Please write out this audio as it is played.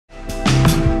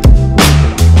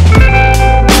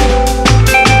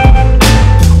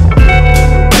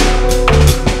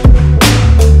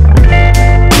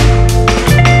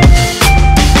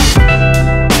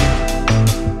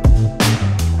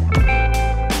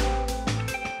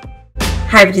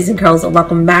Hi beauties and curls, and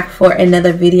welcome back for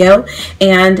another video.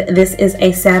 And this is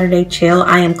a Saturday chill.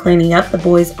 I am cleaning up. The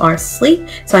boys are asleep,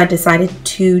 so I decided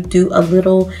to do a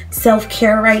little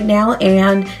self-care right now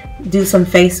and do some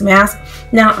face masks.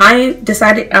 Now I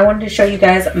decided I wanted to show you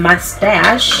guys my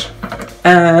stash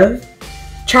of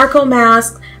charcoal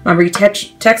masks, my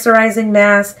retexturizing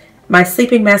mask, my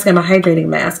sleeping mask, and my hydrating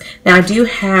mask. Now I do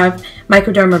have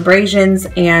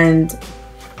microdermabrasions and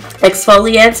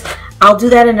exfoliants. I'll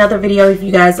do that in another video if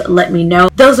you guys let me know.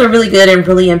 Those are really good and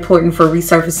really important for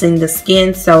resurfacing the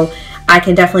skin, so I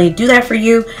can definitely do that for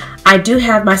you. I do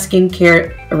have my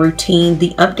skincare routine,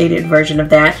 the updated version of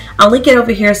that. I'll link it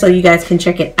over here so you guys can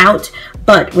check it out.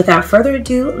 But without further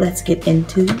ado, let's get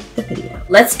into the video.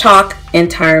 Let's talk in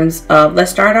terms of, let's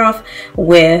start off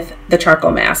with the charcoal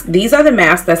mask. These are the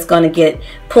masks that's going to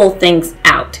pull things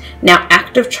out. Now,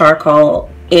 active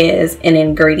charcoal is an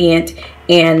ingredient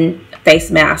in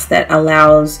face mask that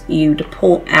allows you to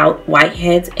pull out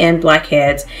whiteheads and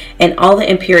blackheads and all the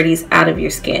impurities out of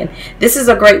your skin. This is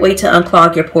a great way to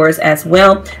unclog your pores as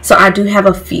well. So I do have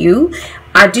a few.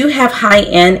 I do have high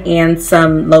end and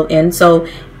some low end, so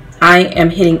I am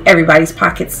hitting everybody's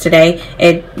pockets today.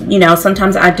 And you know,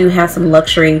 sometimes I do have some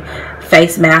luxury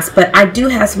face masks, but I do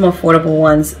have some affordable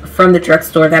ones from the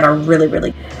drugstore that are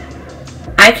really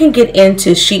I can get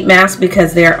into sheet masks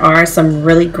because there are some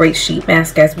really great sheet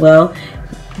masks as well.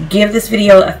 Give this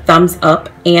video a thumbs up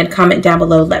and comment down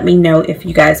below. Let me know if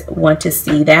you guys want to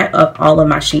see that of all of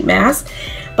my sheet masks.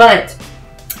 But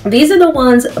these are the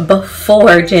ones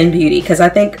before Gen Beauty, because I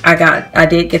think I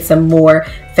did get some more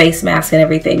face masks and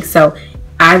everything. So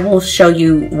I will show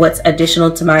you what's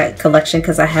additional to my collection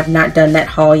because I have not done that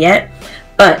haul yet.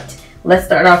 But let's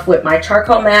start off with my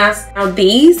charcoal mask. Now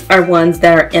these are ones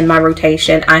that are in my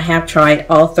rotation. I have tried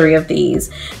all three of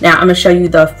these. Now I'm going to show you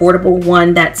the affordable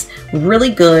one that's really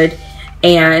good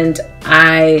and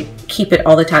I keep it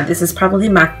all the time. This is probably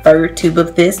my third tube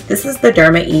of this. This is the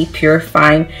DermaE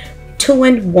Purifying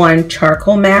 2-in-1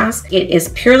 charcoal mask. It is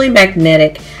purely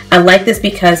magnetic. I like this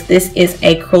because this is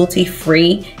a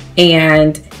cruelty-free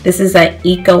and this is an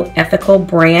eco-ethical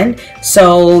brand,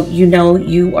 so you know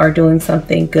you are doing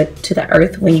something good to the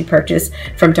earth when you purchase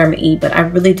from DermaE. But I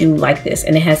really do like this,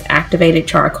 and it has activated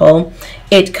charcoal.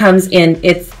 It comes in,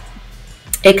 it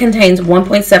contains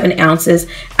 1.7 ounces.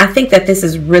 I think that this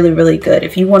is really good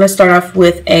if you want to start off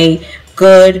with a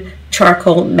good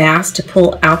charcoal mask to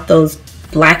pull out those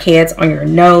blackheads on your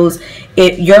nose.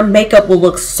 Your makeup will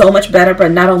look so much better,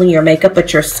 but not only your makeup,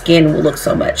 but your skin will look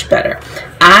so much better.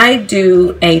 I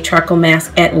do a charcoal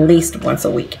mask at least once a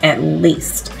week, at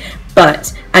least,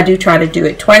 but I do try to do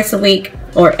it twice a week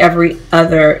or every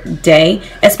other day,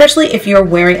 especially if you're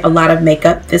wearing a lot of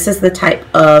makeup. This is the type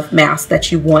of mask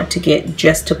that you want to get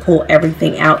just to pull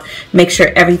everything out, make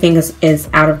sure everything is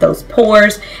out of those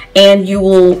pores, and you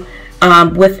will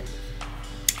with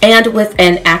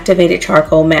an activated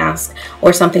charcoal mask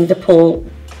or something to pull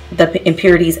the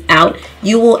impurities out,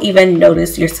 you will even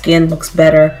notice your skin looks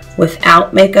better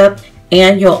without makeup,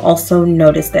 and you'll also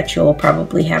notice that you'll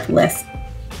probably have less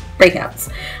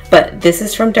breakouts. But this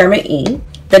is from DermaE.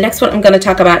 The next one I'm going to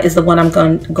talk about is the one I'm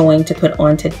going to put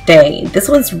on today. This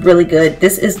one's really good.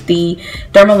 This is the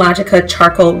Dermalogica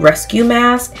Charcoal Rescue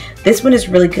Mask. This one is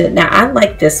really good. Now I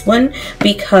like this one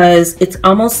because it's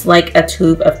almost like a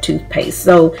tube of toothpaste.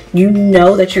 So you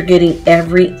know that you're getting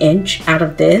every inch out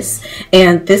of this.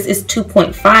 And this is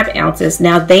 2.5 ounces.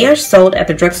 Now they are sold at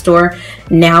the drugstore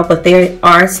now, but they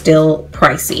are still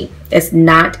pricey. It's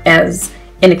not as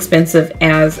inexpensive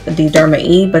as the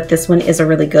DermaE, but this one is a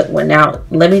really good one. Now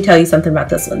let me tell you something about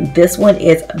this one. This one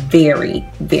is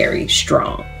very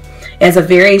strong. It has a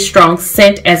very strong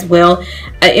scent as well.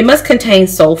 It must contain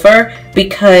sulfur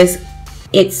because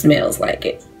it smells like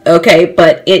it, okay,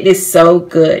 but it is so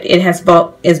good. It has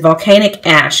volcanic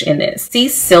ash in this, sea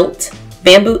silt,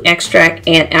 bamboo extract,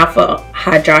 and alpha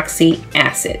hydroxy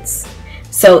acids.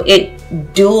 So it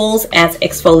duals as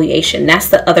exfoliation. That's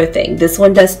the other thing. This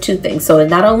one does two things. So it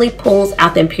not only pulls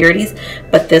out the impurities,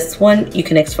 but this one you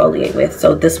can exfoliate with.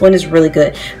 So this one is really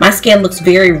good. My skin looks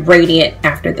very radiant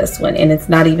after this one, and it's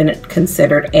not even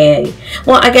considered a,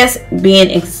 well, I guess being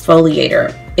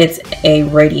exfoliator, it's a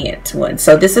radiant one.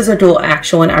 So this is a dual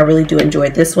action one. I really do enjoy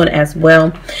this one as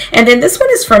well. And then this one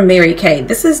is from Mary Kay.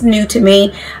 This is new to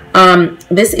me.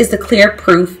 This is the Clear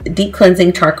Proof Deep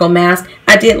Cleansing Charcoal Mask.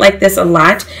 I did like this a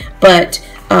lot, but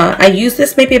I used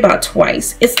this maybe about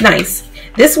twice. It's nice.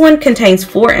 This one contains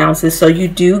 4 ounces, so you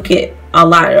do get a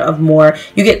lot of more.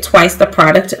 You get twice the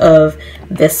product of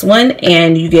this one,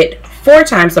 and you get 4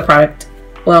 times the product,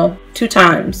 well, 2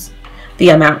 times the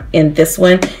amount in this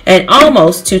one, and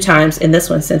almost 2 times in this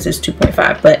one since it's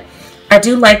 2.5. But I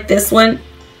do like this one.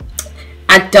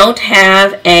 I don't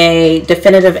have a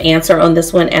definitive answer on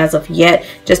this one as of yet,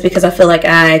 just because I feel like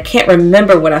I can't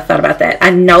remember what I thought about that.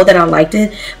 I know that I liked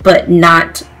it, but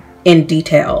not in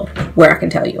detail where I can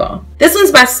tell you all. This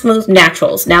one's by Smooth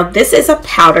Naturals. Now this is a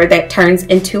powder that turns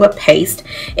into a paste.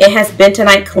 It has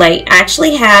bentonite clay. I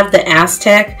actually have the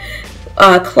Aztec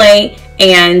clay,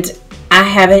 and I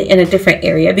have it in a different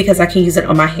area because I can use it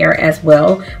on my hair as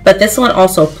well. But this one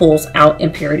also pulls out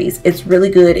impurities. It's really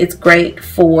good. It's great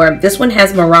for, this one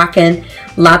has Moroccan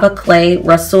lava clay,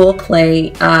 Rasul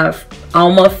clay,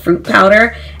 alma fruit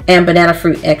powder, and banana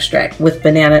fruit extract with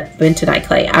banana bentonite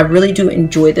clay. I really do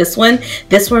enjoy this one.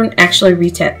 This one actually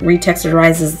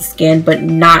retexturizes the skin, but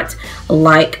not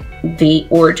like the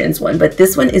Origins one. But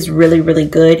this one is really, really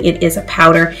good. It is a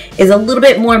powder. It's a little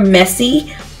bit more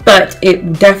messy, but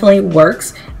it definitely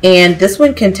works. And this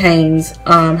one contains,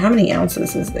 how many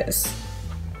ounces is this?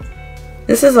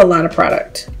 This is a lot of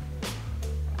product.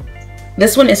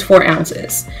 This one is 4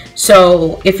 ounces.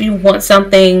 So if you want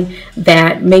something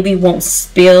that maybe won't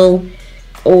spill,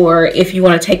 or if you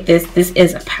want to take this, this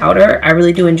is a powder. I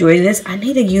really do enjoy this. I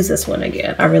need to use this one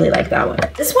again. I really like that one.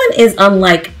 This one is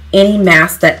unlike any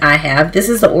mask that I have. This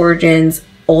is the Origins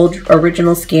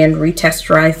Original Skin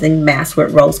Retexturizing Mask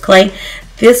with Rose Clay.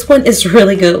 This one is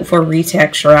really good for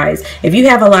retexturize. If you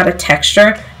have a lot of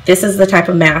texture, this is the type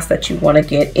of mask that you want to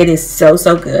get. It is so,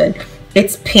 so good.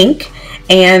 It's pink,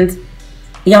 and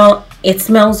y'all, it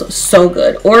smells so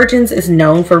good. Origins is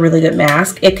known for really good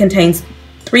mask. It contains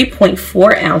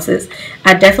 3.4 ounces.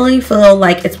 I definitely feel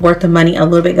like it's worth the money. A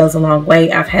little bit goes a long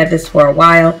way. I've had this for a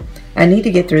while. I need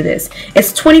to get through this.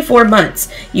 It's 24 months.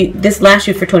 This lasts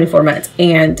you for 24 months,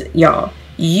 and y'all,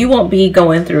 you won't be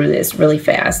going through this really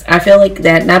fast. I feel like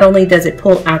that not only does it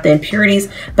pull out the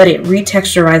impurities, but it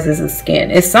retexturizes the skin.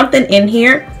 It's something in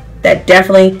here that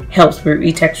definitely helps with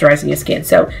retexturizing your skin.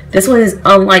 So this one is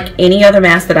unlike any other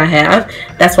mask that I have.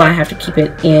 That's why I have to keep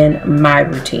it in my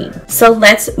routine. So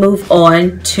let's move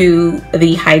on to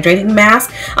the hydrating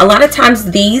mask. A lot of times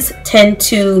these tend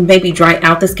to maybe dry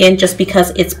out the skin just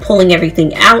because it's pulling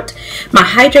everything out. My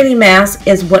hydrating mask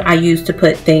is what I use to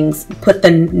put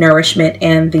the nourishment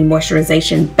and the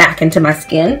moisturization back into my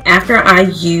skin. After I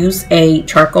use a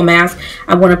charcoal mask,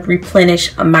 I want to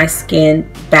replenish my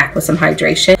skin back with some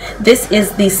hydration. This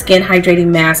is the Skin Hydrating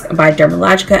Mask by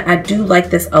Dermalogica. I do like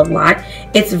this a lot.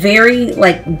 It's very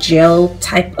like gel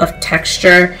type of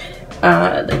texture.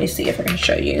 Let me see if I can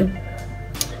show you.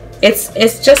 It's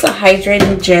just a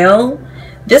hydrating gel.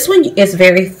 This one is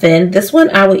very thin. This one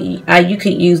you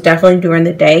could use definitely during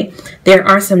the day. There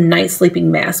are some night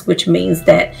sleeping masks, which means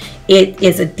that it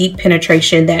is a deep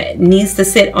penetration that needs to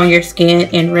sit on your skin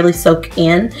and really soak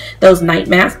in those night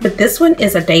masks. But this one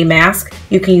is a day mask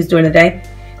you can use during the day.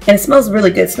 And it smells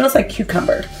really good. It smells like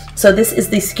cucumber. So this is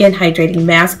the Skin Hydrating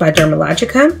Mask by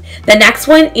Dermalogica. The next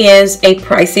one is a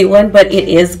pricey one, but it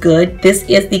is good. This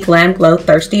is the Glam Glow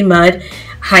Thirsty Mud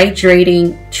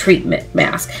Hydrating Treatment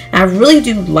Mask. I really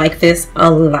do like this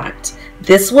a lot.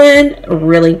 This one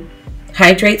really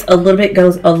hydrates a little bit,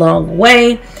 goes a long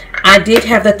way. I did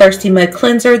have the Thirsty Mud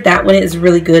Cleanser. That one is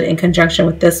really good in conjunction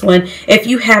with this one. If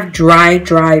you have dry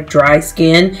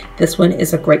skin, this one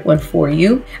is a great one for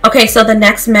you. Okay, so the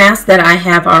next masks that I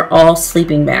have are all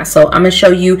sleeping masks. So I'm going to show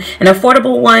you an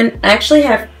affordable one. I actually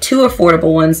have 2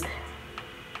 affordable ones.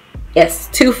 Yes,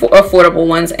 2 affordable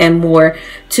ones and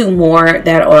 2 more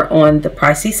that are on the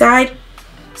pricey side.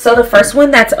 So the first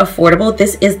one that's affordable,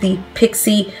 this is the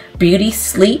Pixie Beauty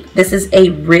Sleep. This is a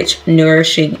rich,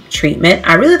 nourishing treatment.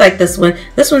 I really like this one.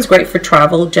 This one's great for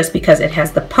travel just because it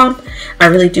has the pump. I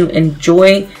really do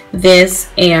enjoy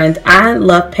this, and I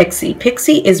love Pixie.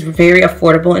 Pixie is very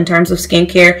affordable in terms of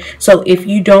skincare. So if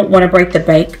you don't want to break the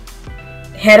bank,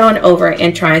 head on over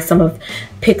and try some of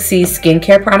Pixie's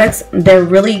skincare products. They're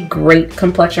really great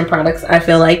complexion products, I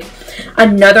feel like.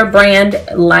 Another brand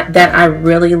that I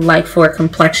really like for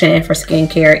complexion and for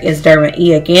skincare is Derma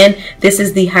E again. This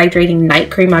is the Hydrating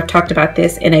Night Cream. I've talked about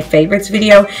this in a favorites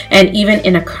video, and even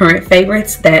in a current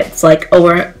favorites that's like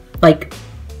over like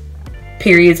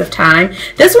periods of time.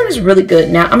 This one is really good.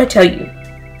 Now I'm gonna tell you,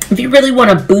 if you really want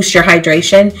to boost your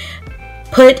hydration,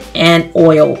 put an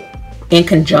oil in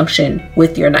conjunction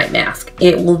with your night mask.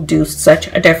 It will do such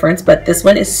a difference. But this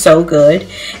one is so good,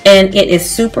 and it is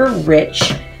super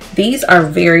rich. These are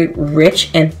very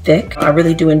rich and thick. I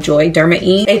really do enjoy Derma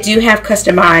E. They do have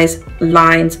customized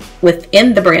lines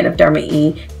within the brand of Derma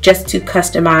E just to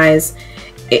customize.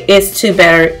 It's to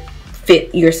better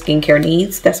fit your skincare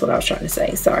needs. That's what I was trying to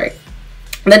say, sorry.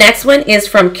 The next one is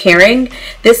from Caring.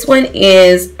 This one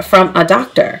is from a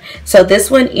doctor. So this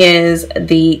one is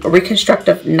the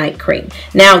Reconstructive Night Cream.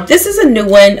 Now, this is a new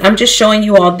one. I'm just showing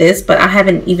you all this, but I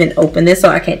haven't even opened this, so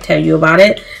I can't tell you about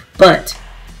it. But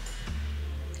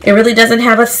it really doesn't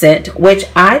have a scent, which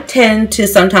I tend to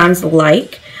sometimes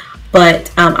like.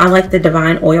 But I like the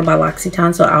Divine Oil by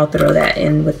L'Occitane, so I'll throw that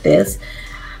in with this.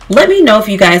 Let me know if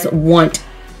you guys want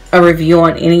a review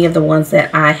on any of the ones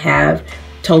that I have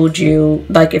told you.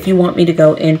 Like, if you want me to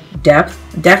go in depth,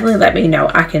 definitely let me know.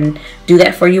 I can do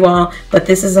that for you all. But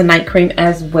this is a night cream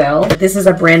as well. This is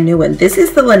a brand new one. This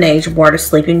is the Laneige Water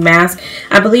Sleeping Mask.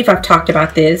 I believe I've talked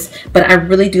about this, but I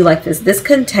really do like this. This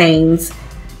contains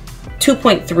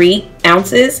 2.3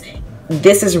 ounces.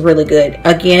 This is really good.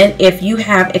 Again, if you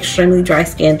have extremely dry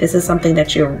skin, this is something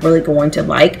that you're really going to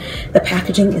like. The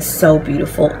packaging is so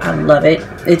beautiful. I love it.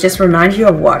 It just reminds you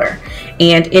of water.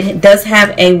 And it does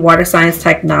have a water science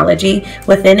technology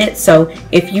within it. So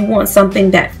if you want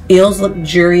something that feels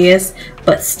luxurious,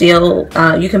 but still,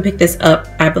 you can pick this up,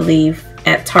 I believe,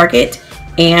 at Target.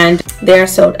 And they're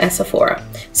sold at Sephora.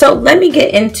 So let me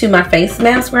get into my face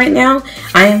mask right now.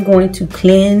 I am going to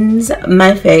cleanse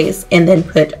my face and then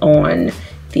put on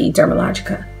the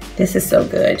Dermalogica. This is so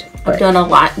good. I've done a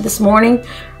lot this morning.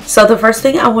 So the first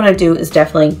thing I want to do is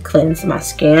definitely cleanse my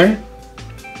skin.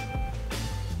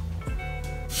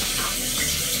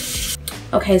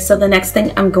 Okay, so the next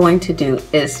thing I'm going to do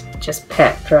is just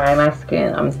pat dry my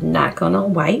skin. I'm not going to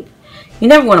wipe. You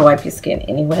never want to wipe your skin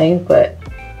anyway, but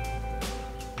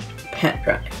pat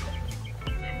dry.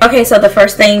 Okay, so the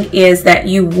first thing is that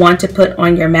you want to put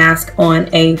on your mask on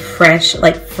a fresh,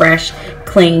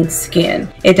 clean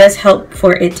skin. It does help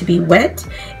for it to be wet.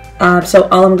 So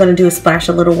all I'm going to do is splash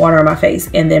a little water on my face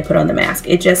and then put on the mask.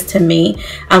 It just, to me,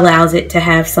 allows it to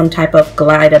have some type of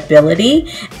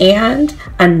glideability. And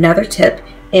another tip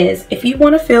is, if you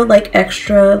want to feel like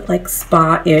extra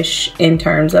spa-ish in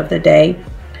terms of the day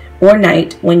or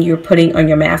night when you're putting on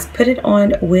your mask, put it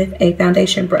on with a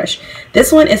foundation brush.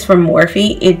 This one is from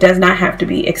Morphe. It does not have to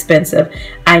be expensive.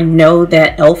 I know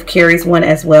that e.l.f. carries one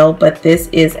as well, but this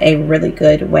is a really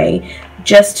good way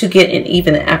just to get an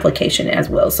even application as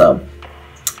well. So,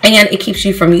 and it keeps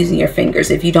you from using your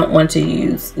fingers if you don't want to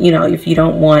use, if you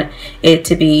don't want it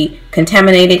to be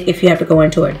contaminated. If you have to go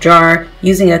into a jar,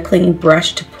 using a clean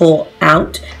brush to pull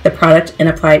out the product and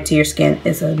apply it to your skin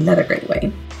is another great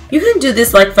way. You can do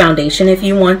this like foundation if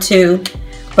you want to,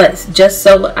 but just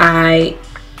so I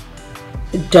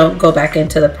don't go back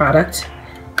into the product,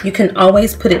 you can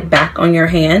always put it back on your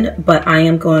hand, but I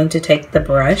am going to take the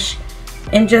brush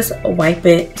and just wipe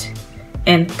it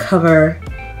and cover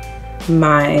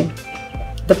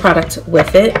the product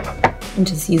with it. I'm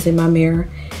just using my mirror.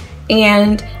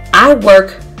 And I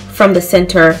work from the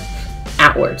center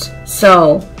outwards.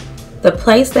 So the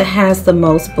place that has the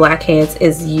most blackheads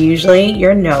is usually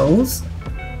your nose.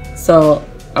 So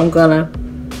I'm gonna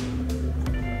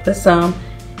put some.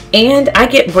 And I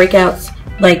get breakouts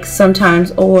like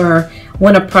sometimes, or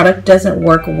when a product doesn't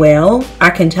work well,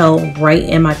 I can tell right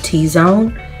in my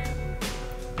T-zone.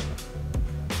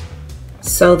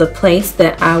 So the place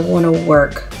that I want to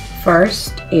work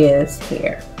first is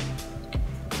here.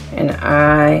 And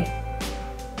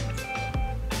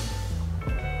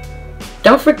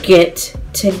don't forget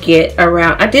to get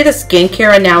around. I did a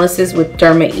skincare analysis with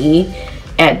Derma E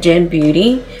at Gen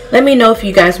Beauty. Let me know if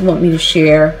you guys want me to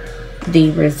share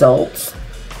the results,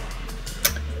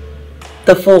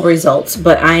 the full results,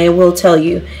 but I will tell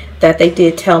you that they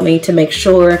did tell me to make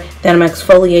sure that I'm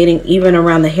exfoliating even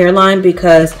around the hairline,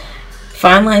 because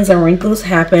fine lines and wrinkles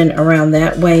happen around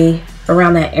that way,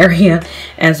 around that area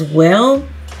as well.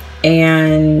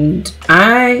 And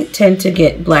I tend to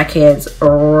get blackheads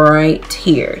right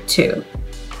here too,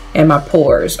 and my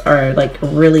pores are like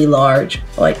really large,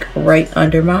 like right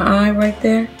under my eye right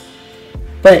there.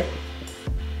 But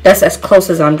that's as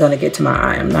close as I'm gonna get to my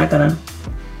eye. I'm not gonna.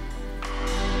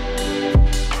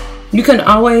 You can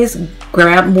always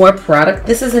grab more product.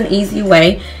 This is an easy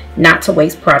way not to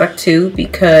waste product too,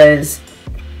 because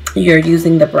you're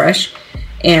using the brush.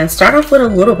 And start off with a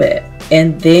little bit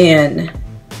and then,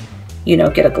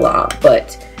 get a glob.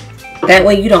 But that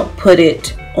way you don't put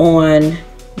it on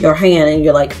your hand and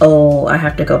you're like, oh, I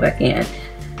have to go back in.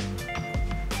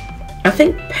 I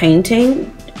think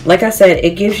painting, like I said,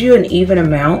 it gives you an even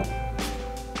amount.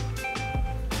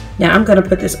 Now I'm gonna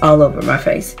put this all over my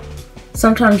face.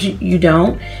 Sometimes you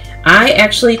don't. I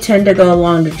actually tend to go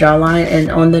along the jawline and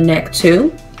on the neck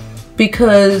too,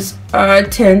 because I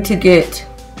tend to get,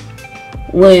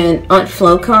 when Aunt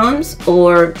Flo comes,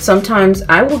 or sometimes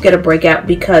I will get a breakout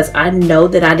because I know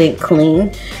that I didn't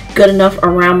clean good enough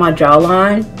around my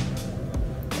jawline.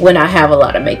 when I have a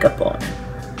lot of makeup on.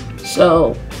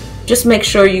 So just make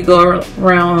sure you go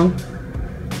around.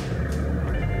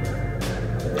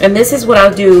 And this is what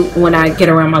I'll do when I get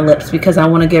around my lips, because I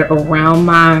want to get around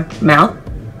my mouth.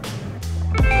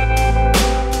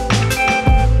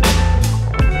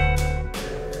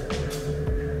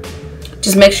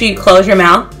 Just make sure you close your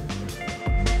mouth.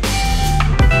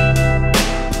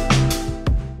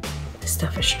 This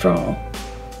stuff is strong.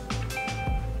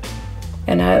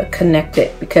 And I connect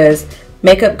it because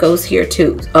makeup goes here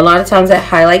too. A lot of times that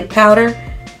highlight powder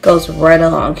goes right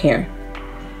along here.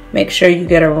 Make sure you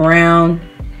get around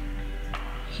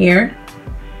here.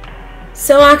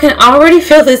 So I can already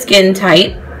feel this getting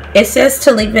tight. It says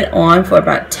to leave it on for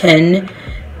about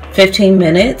 10-15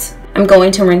 minutes. I'm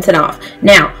going to rinse it off.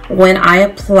 Now, when I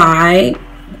apply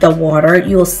the water,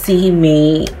 you'll see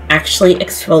me actually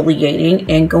exfoliating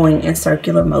and going in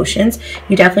circular motions.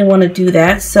 You definitely want to do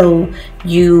that so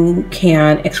you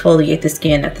can exfoliate the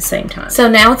skin at the same time. So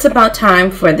now it's about time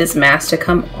for this mask to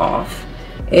come off.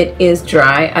 It is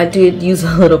dry. I did use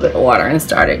a little bit of water and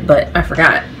started, but I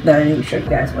forgot that I need to show you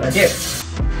guys what I do.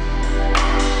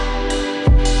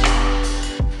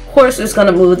 Of course, it's going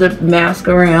to move the mask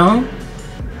around.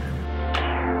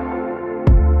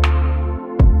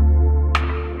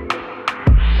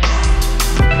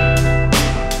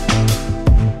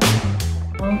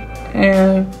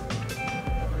 And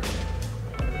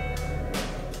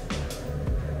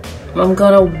I'm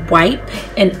gonna wipe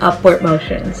in upward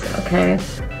motions, okay?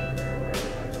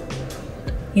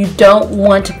 You don't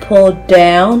want to pull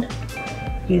down.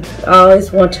 You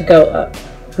always want to go up.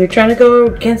 We're trying to go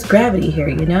against gravity here,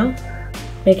 you know?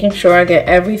 Making sure I get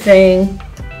everything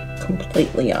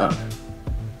completely off.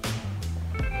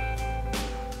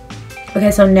 Okay,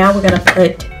 so now we're gonna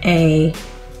put a...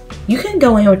 You can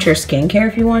go in with your skincare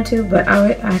if you want to, but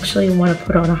I actually want to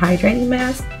put on a hydrating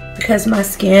mask because my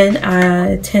skin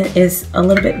is a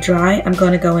little bit dry. I'm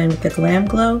going to go in with the Glam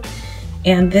Glow,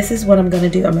 and this is what I'm going to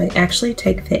do. I'm going to actually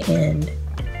take the end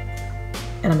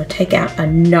and I'm going to take out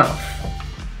enough.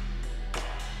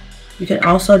 You can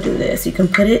also do this. You can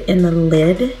put it in the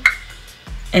lid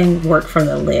and work from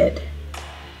the lid.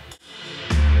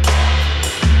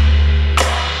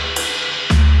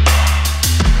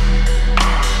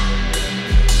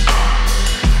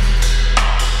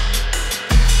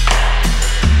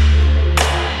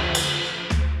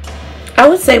 I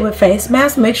would say with face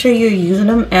masks, make sure you're using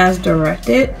them as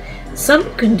directed. Some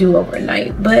you can do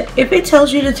overnight, but if it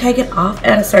tells you to take it off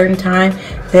at a certain time,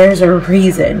 there's a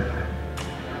reason.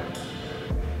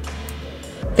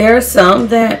 There are some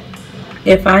that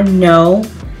if I know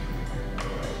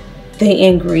the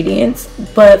ingredients,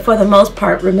 but for the most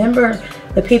part, remember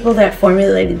the people that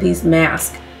formulated these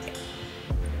masks,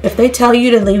 if they tell you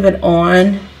to leave it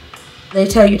on, they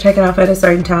tell you to take it off at a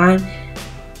certain time.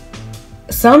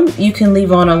 Some you can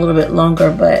leave on a little bit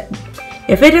longer, but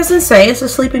if it doesn't say it's a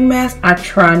sleeping mask, I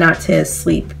try not to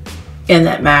sleep in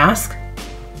that mask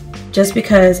just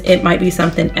because it might be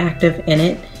something active in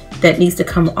it that needs to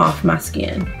come off my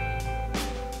skin.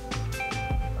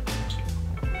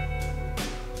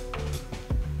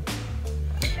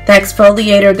 The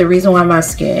exfoliator, the reason why my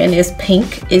skin is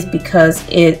pink is because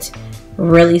it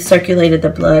really circulated the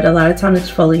blood. A lot of times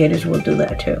exfoliators will do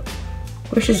that too,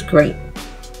 which is great.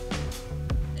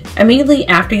 Immediately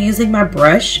after using my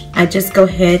brush, I just go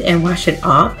ahead and wash it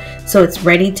off so it's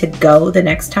ready to go the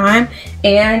next time.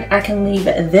 And I can leave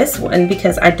this one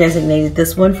because I designated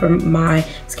this one for my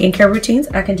skincare routines.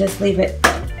 I can just leave it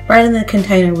right in the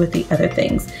container with the other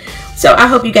things. So I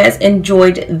hope you guys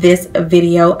enjoyed this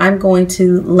video. I'm going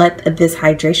to let this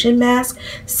hydration mask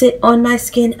sit on my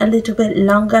skin a little bit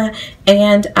longer,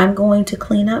 and I'm going to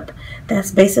clean up.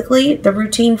 That's basically the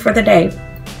routine for the day.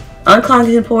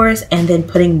 Unclogging the pores and then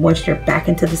putting moisture back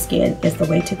into the skin is the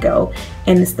way to go,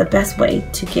 and it's the best way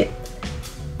to get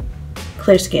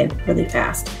clear skin really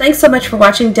fast. Thanks so much for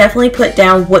watching. Definitely put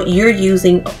down what you're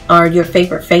using or your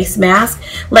favorite face mask.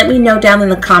 Let me know down in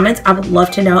the comments. I would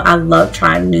love to know. I love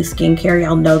trying new skincare.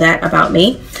 Y'all know that about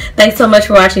me. Thanks so much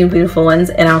for watching, beautiful ones,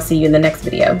 and I'll see you in the next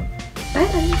video.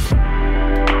 Bye.